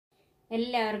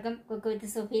എല്ലാവർക്കും cook with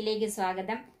സോഫിയിലേക്ക്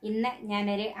സ്വാഗതം. ഇന്ന്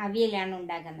ഞാനൊരു അവിയലാണ്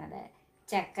ഉണ്ടാക്കുന്നത്.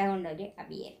 ചക്ക കൊണ്ടൊരു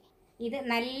അവിയൽ. ഇത്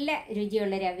നല്ല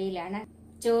രുചിയുള്ളൊരു അവിയലാണ്.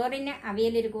 ചോറിന്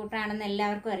അവിയൽ ഒരു കൂട്ടാണെന്ന്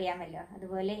എല്ലാവർക്കും അറിയാമല്ലോ.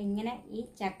 അതുപോലെ ഇങ്ങനെ ഈ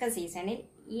ചക്ക സീസണിൽ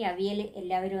ഈ അവിയൽ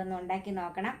എല്ലാവരും ഒന്ന് ഉണ്ടാക്കി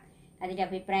നോക്കണം. അതിൻ്റെ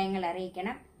അഭിപ്രായങ്ങൾ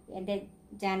അറിയിക്കണം. എൻ്റെ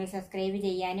ചാനൽ സബ്സ്ക്രൈബ്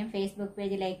ചെയ്യാനും ഫേസ്ബുക്ക്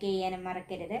പേജ് ലൈക്ക് ചെയ്യാനും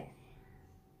മറക്കരുത്.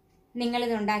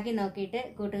 നിങ്ങളിത് ഉണ്ടാക്കി നോക്കിയിട്ട്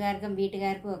കൂട്ടുകാർക്കും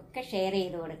വീട്ടുകാർക്കും ഒക്കെ ഷെയർ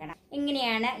ചെയ്ത് കൊടുക്കണം.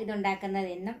 എങ്ങനെയാണ്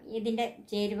ഇതുണ്ടാക്കുന്നതെന്നും ഇതിൻ്റെ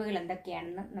ചേരുവകൾ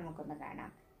എന്തൊക്കെയാണെന്നും നമുക്കൊന്ന് കാണാം.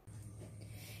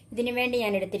 ഇതിനു വേണ്ടി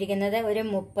ഞാൻ എടുത്തിരിക്കുന്നത് ഒരു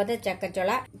 30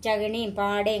 ചക്കച്ചുള. ചകിണിയും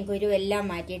പാടയും കുരുവും എല്ലാം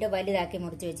മാറ്റിയിട്ട് വലുതാക്കി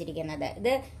മുറിച്ച് വെച്ചിരിക്കുന്നത്.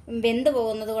 ഇത് വെന്ത്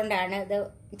പോകുന്നത് കൊണ്ടാണ് ഇത്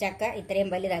ചക്ക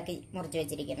ഇത്രയും വലുതാക്കി മുറിച്ച്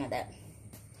വെച്ചിരിക്കുന്നത്.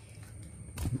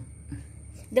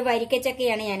 ഇത്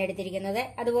വരിക്കച്ചക്കയാണ് ഞാൻ എടുത്തിരിക്കുന്നത്.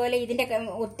 അതുപോലെ ഇതിന്റെ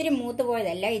ഒത്തിരി മൂത്ത്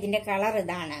പോയതല്ല, ഇതിന്റെ കളർ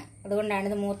ഇതാണ്. അതുകൊണ്ടാണ്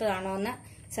ഇത് മൂത്തതാണോ എന്ന്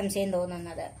സംശയം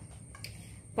തോന്നുന്നത്.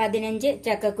 15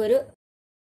 ചക്കക്കുരു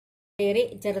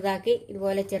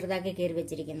ഇതുപോലെ ചെറുതാക്കി കീറി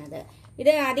വെച്ചിരിക്കുന്നത്.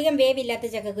 ഇത് അധികം വേവില്ലാത്ത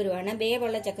ചക്കക്കുരുവാണ്.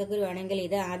 വേവുള്ള ചക്കക്കുരു ആണെങ്കിൽ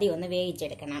ഇത് ആദ്യം ഒന്ന്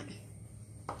വേവിച്ചെടുക്കണം.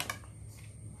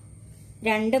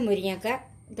 2 മുരിങ്ങക്ക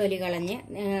തൊലി കളഞ്ഞ്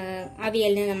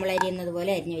അവിയലിന് നമ്മൾ അരിയുന്നത്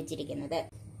പോലെ അരിഞ്ഞു വെച്ചിരിക്കുന്നത്.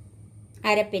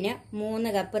 അരപ്പിന് 3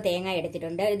 കപ്പ് തേങ്ങ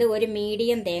എടുത്തിട്ടുണ്ട്. ഇത് ഒരു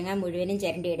മീഡിയം തേങ്ങ മുഴുവനും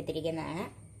ചിരണ്ടി എടുത്തിരിക്കുന്നതാണ്.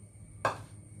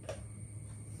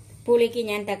 പുളിക്ക്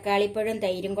ഞാൻ തക്കാളിപ്പഴം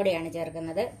തൈരും കൂടെയാണ്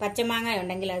ചേർക്കുന്നത്. പച്ചമാങ്ങ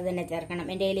ഉണ്ടെങ്കിൽ അത് തന്നെ ചേർക്കണം.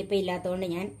 എൻ്റെ കയ്യിൽ ഇപ്പം ഇല്ലാത്തതുകൊണ്ട്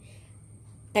ഞാൻ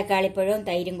തക്കാളിപ്പഴവും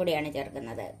തൈരും കൂടെയാണ്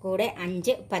ചേർക്കുന്നത്. കൂടെ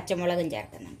 5 പച്ചമുളകും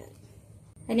ചേർക്കുന്നുണ്ട്.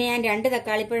 അതിന് ഞാൻ 2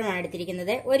 തക്കാളിപ്പഴമാണ്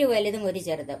എടുത്തിരിക്കുന്നത്. ഒരു വലുതും ഒരു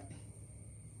ചെറുതും.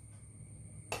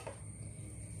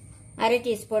 1/2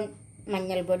 ടീസ്പൂൺ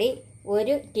മഞ്ഞൾപ്പൊടി,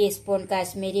 1 ടീസ്പൂൺ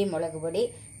കാശ്മീരി മുളക് പൊടി,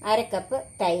 1/2 കപ്പ്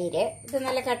തൈര്. ഇത്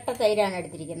നല്ല കട്ട തൈരാണ്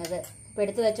എടുത്തിരിക്കുന്നത്. ഇപ്പം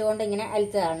എടുത്തു വെച്ചുകൊണ്ട് ഇങ്ങനെ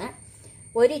അലുത്തതാണ്.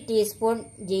 1 ടീസ്പൂൺ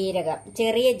ജീരകം,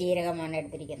 ചെറിയ ജീരകമാണ്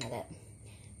എടുത്തിരിക്കുന്നത്.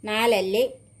 4 അല്ലി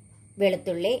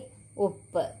വെളുത്തുള്ളി,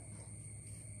 ഉപ്പ്,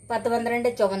 10-12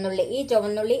 ചുവന്നുള്ളി. ഈ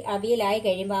ചുവന്നുള്ളി അവിയലായി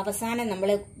കഴിയുമ്പോൾ അവസാനം നമ്മൾ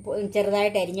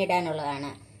ചെറുതായിട്ട് അരിഞ്ഞിടാനുള്ളതാണ്.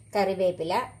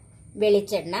 കറിവേപ്പില,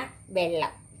 വെളിച്ചെണ്ണ,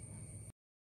 വെള്ളം.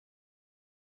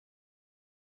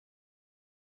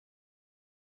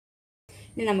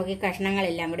 ഇനി നമുക്ക് ഈ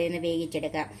കഷ്ണങ്ങളെല്ലാം കൂടി ഒന്ന്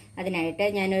വേവിച്ചെടുക്കാം. അതിനായിട്ട്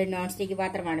ഞാനൊരു നോൺ സ്റ്റിക്ക്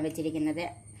പാത്രമാണ് വെച്ചിരിക്കുന്നത്.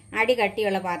 അടി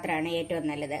കട്ടിയുള്ള പാത്രമാണ് ഏറ്റവും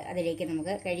നല്ലത്. അതിലേക്ക്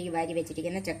നമുക്ക് കഴുകി വാരി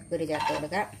വെച്ചിരിക്കുന്ന ചക്കക്കുരു ചേർത്ത്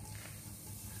കൊടുക്കാം.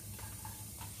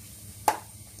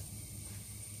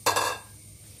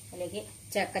 അതിലേക്ക്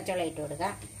ചക്കച്ചുള ഇട്ട്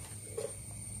കൊടുക്കാം.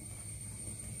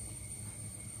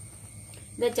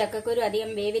 ഇത് ചക്കക്കുരു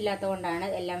അധികം വേവില്ലാത്തത് കൊണ്ടാണ്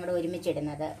എല്ലാം കൂടെ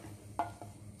ഒരുമിച്ചിടുന്നത്.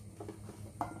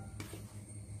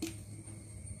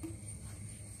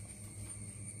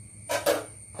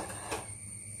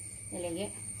 ഇതിലേക്ക്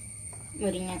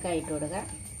മുരിങ്ങക്കായ ഇട്ട് കൊടുക്കുക.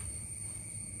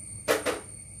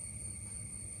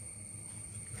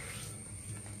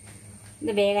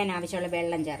 ഇത് വേകാൻ ആവശ്യമുള്ള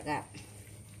വെള്ളം ചേർക്കുക.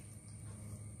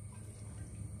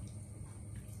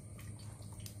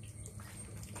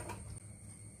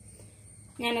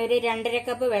 ഞാനൊരു 2.5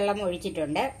 കപ്പ് വെള്ളം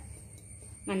ഒഴിച്ചിട്ടുണ്ട്.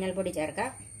 മഞ്ഞൾപ്പൊടി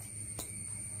ചേർക്കാം.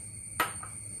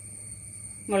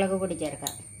 മുളക് പൊടി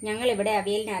ചേർക്കാം. ഞങ്ങളിവിടെ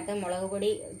അവിയലിനകത്ത് മുളക്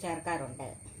പൊടി ചേർക്കാറുണ്ട്.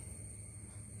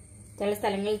 ചില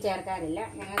സ്ഥലങ്ങളിൽ ചേർക്കാറില്ല.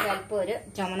 ഞങ്ങൾക്ക് അല്പം ഒരു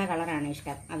ചുമന്ന കളറാണ്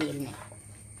ഇഷ്ടം അവിയലിന്.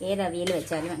 ഏത് അവിയൽ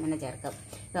വെച്ചാലും അങ്ങനെ ചേർക്കും.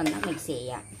 ഇതൊന്ന് മിക്സ്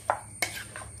ചെയ്യാം.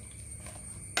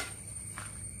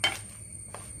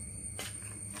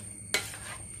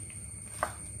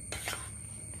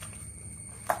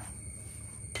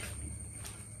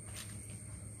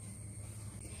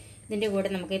 ഇതിൻ്റെ കൂടെ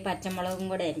നമുക്ക് ഈ പച്ചമുളകും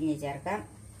കൂടെ അരിഞ്ഞ് ചേർക്കാം.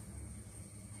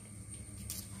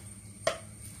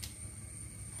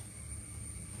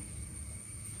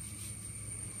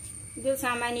 ഇത്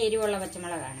സാമാന്യ എരിവുള്ള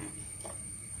പച്ചമുളകാണ്.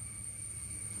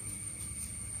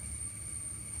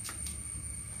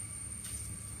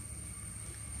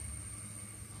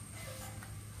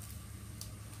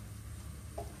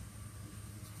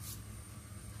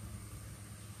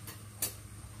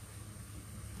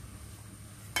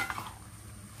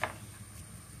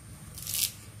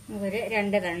 ഒരു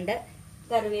 2 തണ്ട്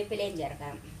കറിവേപ്പിലയും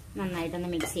ചേർക്കാം. നന്നായിട്ടൊന്ന്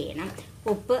മിക്സ് ചെയ്യണം.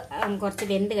 ഉപ്പ് കുറച്ച്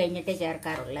വെന്ത് കഴിഞ്ഞിട്ട്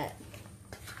ചേർക്കാറുള്ളൂ.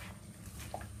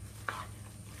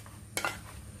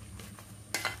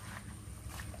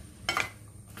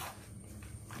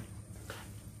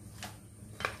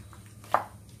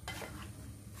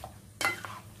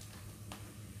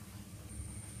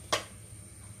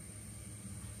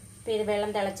 ഇപ്പോൾ ഇത്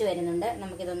വെള്ളം തിളച്ച് വരുന്നുണ്ട്.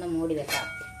 നമുക്കിതൊന്ന് മൂടി വെക്കാം.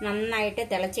 നന്നായിട്ട്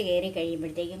തിളച്ച് കയറി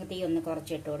കഴിയുമ്പോഴത്തേക്കും തീ ഒന്ന്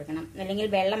കുറച്ചിട്ട് കൊടുക്കണം. അല്ലെങ്കിൽ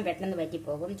വെള്ളം പെട്ടെന്ന്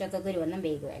വറ്റിപ്പോകും. ചക്കക്കുരു ഒന്നും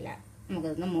വേകുകയില്ല.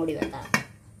 നമുക്കിതൊന്ന് മൂടി വെക്കാം.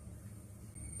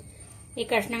 ഈ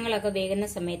കഷ്ണങ്ങളൊക്കെ വേകുന്ന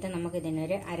സമയത്ത്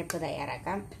നമുക്കിതിനൊരു അരപ്പ്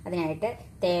തയ്യാറാക്കാം. അതിനായിട്ട്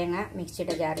തേങ്ങ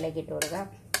മിക്സിയുടെ ജാറിലേക്ക് ഇട്ട് കൊടുക്കാം.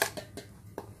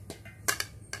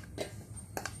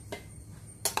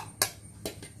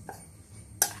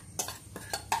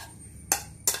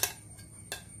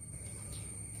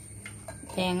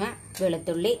 തേങ്ങ,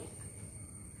 വെളുത്തുള്ളി.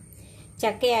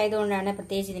 ചക്കയായതുകൊണ്ടാണ്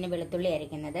പ്രത്യേകിച്ച് ഇതിന് വെളുത്തുള്ളി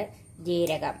അരയ്ക്കുന്നത്.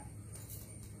 ജീരകം,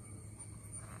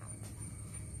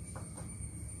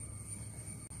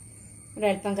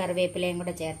 ഒരൽപ്പം കറിവേപ്പിലയും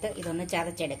കൂടെ ചേർത്ത് ഇതൊന്ന്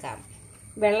ചതച്ചെടുക്കാം.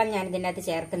 വെള്ളം ഞാൻ ഇതിൻ്റെ അകത്ത്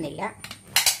ചേർക്കുന്നില്ല.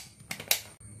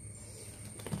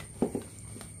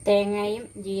 തേങ്ങയും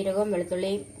ജീരകവും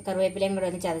വെളുത്തുള്ളിയും കറിവേപ്പിലയും കൂടെ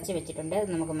ഒന്ന് ചതച്ച് വെച്ചിട്ടുണ്ട്.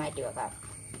 ഇത് നമുക്ക് മാറ്റി വെക്കാം.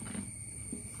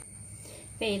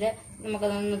 അപ്പം ഇത്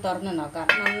നമുക്കതൊന്ന് തുറന്ന് നോക്കാം.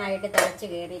 നന്നായിട്ട് തിളച്ച്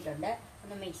കയറിയിട്ടുണ്ട്.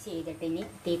 ഒന്ന് മിക്സ് ചെയ്തിട്ട് ഇനി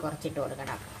തീ കുറച്ചിട്ട്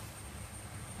കൊടുക്കണം.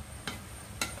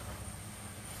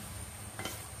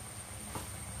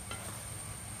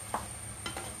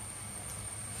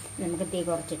 നമുക്ക് തീ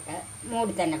കുറച്ചിട്ട്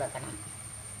മൂടി തന്നെ വെക്കണം.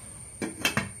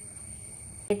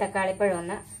 ഈ തക്കാളിപ്പഴം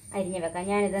ഒന്ന് അരിഞ്ഞ് വെക്കാം.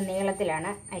 ഞാനിത് നീളത്തിലാണ്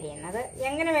അരിയുന്നത്.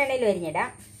 എങ്ങനെ വേണേലും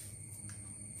അരിഞ്ഞിടാം.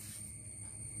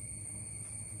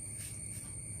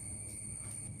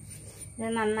 ഇത്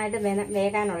നന്നായിട്ട്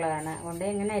വേകാനുള്ളതാണ്. അതുകൊണ്ട്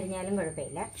എങ്ങനെ അരിഞ്ഞാലും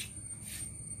കുഴപ്പമില്ല.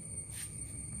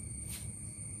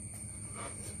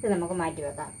 ഇത് നമുക്ക് മാറ്റി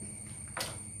വെക്കാം.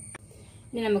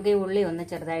 ഇനി നമുക്ക് ഈ ഉള്ളി ഒന്ന്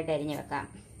ചെറുതായിട്ട് അരിഞ്ഞ് വെക്കാം.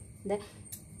 ഇത്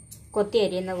കൊത്തി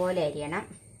അരിയുന്ന പോലെ അരിയണം.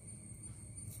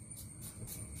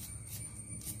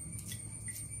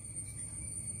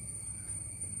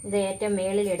 ഇത് ഏറ്റവും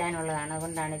മേളിലിടാനുള്ളതാണ്.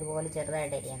 അതുകൊണ്ടാണ് ഇതുപോലെ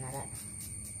ചെറുതായിട്ട് അരിയുന്നത്.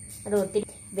 അത് ഒത്തിരി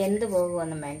വെന്ത്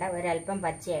പോകുകയൊന്നും വേണ്ട. ഒരല്പം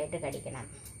പച്ചയായിട്ട് കടിക്കണം.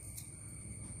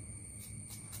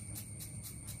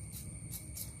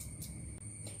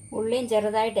 ഉള്ളിയും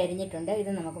ചെറുതായിട്ട് അരിഞ്ഞിട്ടുണ്ട്.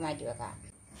 ഇത് നമുക്ക് മാറ്റി വെക്കാം.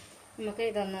 നമുക്ക്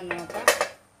ഇതൊന്ന് നോക്കാം.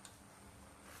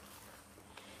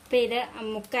 ഇപ്പം ഇത്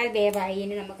മുക്കാൽ വേവായി.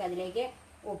 ഇനി നമുക്കതിലേക്ക്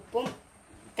ഉപ്പും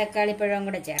തക്കാളിപ്പഴവും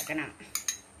കൂടെ ചേർക്കണം.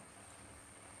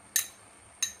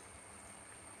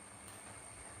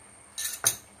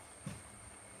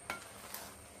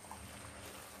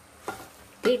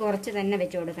 തീ കുറച്ച് തന്നെ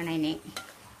വെച്ച് കൊടുക്കണം. ഇനി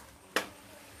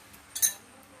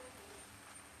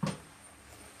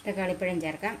തക്കാളിപ്പഴം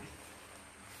ചേർക്കാം.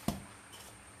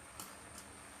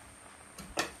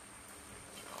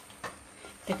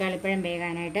 തക്കാളിപ്പഴം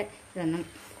വേകാനായിട്ട് ഇതൊന്നും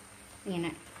ഇങ്ങനെ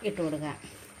ഇട്ട് കൊടുക്കുക.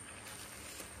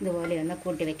 ഇതുപോലെ ഒന്ന്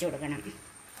കൂട്ടി വെച്ച് കൊടുക്കണം.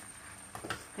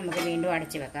 നമുക്ക് വീണ്ടും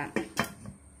അടച്ചു വെക്കാം.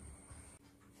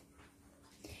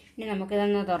 ഇനി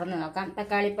നമുക്കിതൊന്ന് തുറന്ന് നോക്കാം.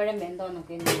 തക്കാളിപ്പഴം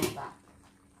വെന്തോന്നൊക്കെ ഒന്ന് നോക്കാം.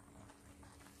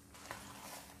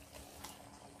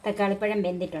 തക്കാളിപ്പഴം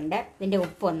വെന്തിട്ടുണ്ട്. ഇതിൻ്റെ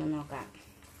ഉപ്പ് ഒന്ന് നോക്കാം.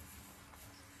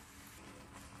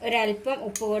 ഒരല്പം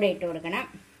ഉപ്പ് കൂടെ ഇട്ട് കൊടുക്കണം.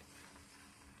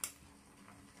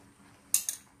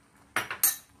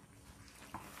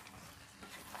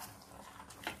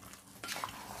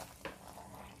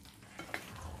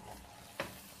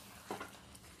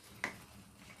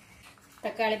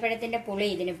 തക്കാളിപ്പഴത്തിൻ്റെ പുളി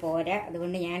ഇതിന് പോരാ.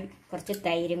 അതുകൊണ്ട് ഞാൻ കുറച്ച്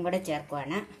തൈരും കൂടെ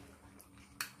ചേർക്കുവാണ്.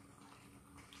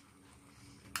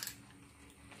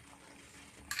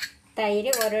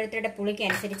 തൈര് ഓരോരുത്തരുടെ പുളിക്ക്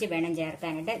അനുസരിച്ച് വേണം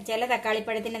ചേർക്കാനായിട്ട്. ചില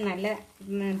തക്കാളിപ്പഴത്തിന് നല്ല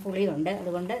പുളിയുണ്ട്.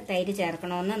 അതുകൊണ്ട് തൈര്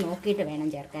ചേർക്കണമെന്ന് നോക്കിയിട്ട് വേണം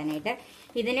ചേർക്കാനായിട്ട്.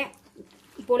 ഇതിന്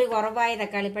പുളി കുറവായ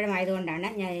തക്കാളിപ്പഴം ആയതുകൊണ്ടാണ്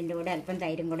ഞാൻ ഇതിൻ്റെ കൂടെ അല്പം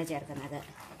തൈരും കൂടെ ചേർക്കുന്നത്.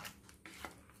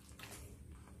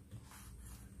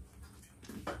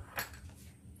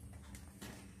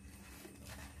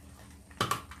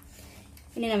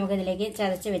 ഇനി നമുക്കിതിലേക്ക്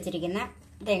ചതച്ച് വെച്ചിരിക്കുന്ന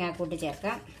തേങ്ങാക്കൂട്ട്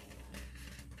ചേർക്കാം.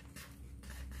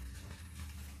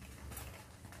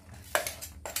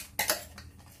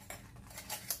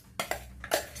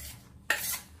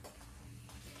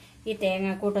 ഈ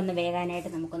തേങ്ങാക്കൂട്ടൊന്ന് വേകാനായിട്ട്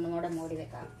നമുക്കൊന്നും കൂടെ മൂടി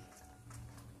വെക്കാം.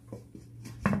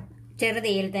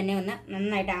 ചെറുതീയിൽ തന്നെ ഒന്ന്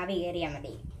നന്നായിട്ട് ആവി കയറിയാൽ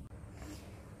മതി.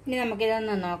 ഇനി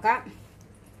നമുക്കിതൊന്ന് നോക്കാം.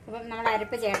 അപ്പം നമ്മൾ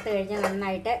അരപ്പ് ചേർത്ത് കഴിഞ്ഞാൽ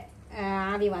നന്നായിട്ട്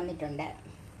ആവി വന്നിട്ടുണ്ട്.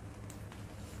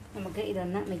 നമുക്ക്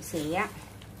ഇതൊന്ന് മിക്സ് ചെയ്യാം.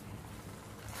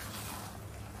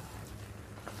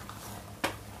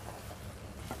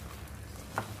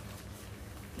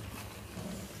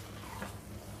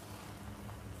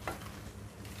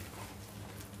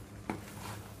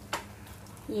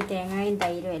 ഈ തേങ്ങയും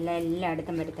തൈരും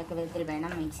എല്ലായിടത്തും വരത്തക്ക വിധത്തിൽ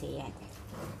വേണം മിക്സ് ചെയ്യാൻ.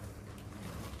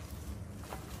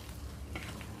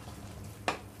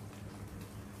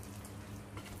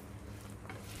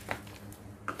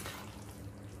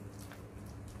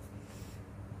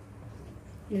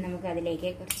 ഇനി നമുക്ക് അതിലേക്ക്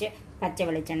കുറച്ച് പച്ച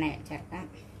വെളിച്ചെണ്ണ ചേർക്കാം.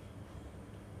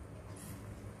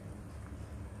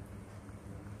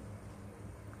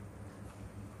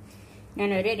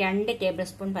 ഞാനൊരു 2 ടേബിൾ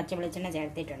സ്പൂൺ പച്ച വെളിച്ചെണ്ണ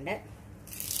ചേർത്തിട്ടുണ്ട്.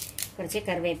 കുറച്ച്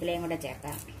കറിവേപ്പിലയും കൂടെ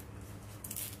ചേർക്കാം.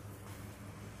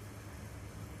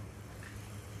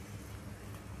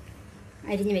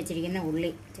 അരിഞ്ഞു വെച്ചിരിക്കുന്ന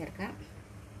ഉള്ളി ചേർക്കാം.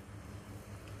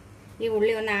 ഈ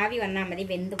ഉള്ളി ഒന്ന് ആവി വന്നാൽ മതി,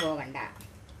 വെന്ത് പോകണ്ട.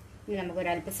 ഇനി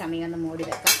നമുക്കൊരല്പ സമയം ഒന്ന് മൂടി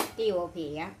വെക്കാം. തീ ഓഫ്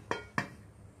ചെയ്യാം.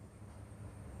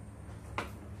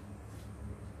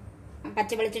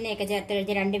 പച്ച വെളിച്ചെണ്ണയൊക്കെ ചേർത്ത്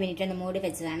കഴിഞ്ഞ് 2 മിനിറ്റ് ഒന്ന് മൂടി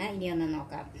വെച്ചതാണ്. ഇനി ഒന്ന്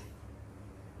നോക്കാം.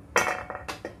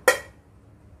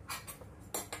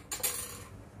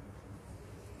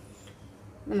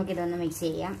 നമുക്കിതൊന്ന് മിക്സ്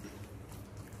ചെയ്യാം.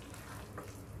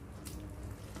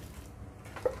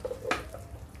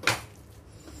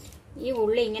 ഈ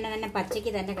ഉള്ളി ഇങ്ങനെ തന്നെ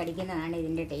പച്ചയ്ക്ക് തന്നെ കടിക്കുന്നതാണ്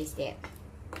ഇതിൻ്റെ ടേസ്റ്റ്.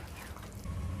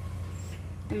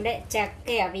 നമ്മുടെ ചക്ക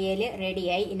അവിയൽ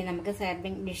റെഡിയായി. ഇനി നമുക്ക്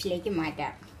സെർവിങ് ഡിഷിലേക്ക്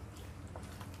മാറ്റാം.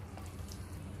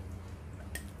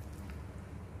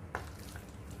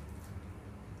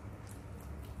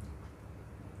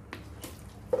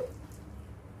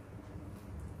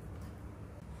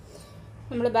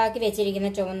 നമ്മൾ ബാക്കി വെച്ചിരിക്കുന്ന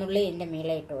ചുവന്നുള്ളി ഇതിൻ്റെ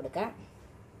മേലെ ഇട്ട് കൊടുക്കാം.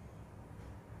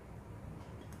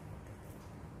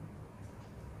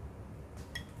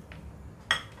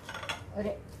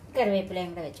 ഒരു കറിവേപ്പിലയും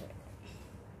കൂടെ വെച്ച് കൊടുക്കാം.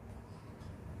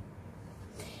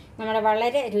 നമ്മുടെ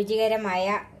വളരെ രുചികരമായ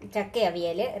ചക്ക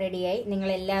അവിയൽ റെഡിയായി.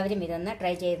 നിങ്ങളെല്ലാവരും ഇതൊന്ന്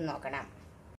ട്രൈ ചെയ്ത് നോക്കണം.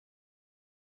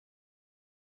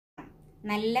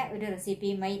 നല്ല ഒരു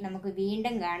റെസിപ്പിയുമായി നമുക്ക്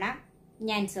വീണ്ടും കാണാം.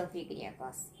 ഞാൻ സോഫി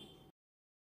കുര്യാക്കോസ്.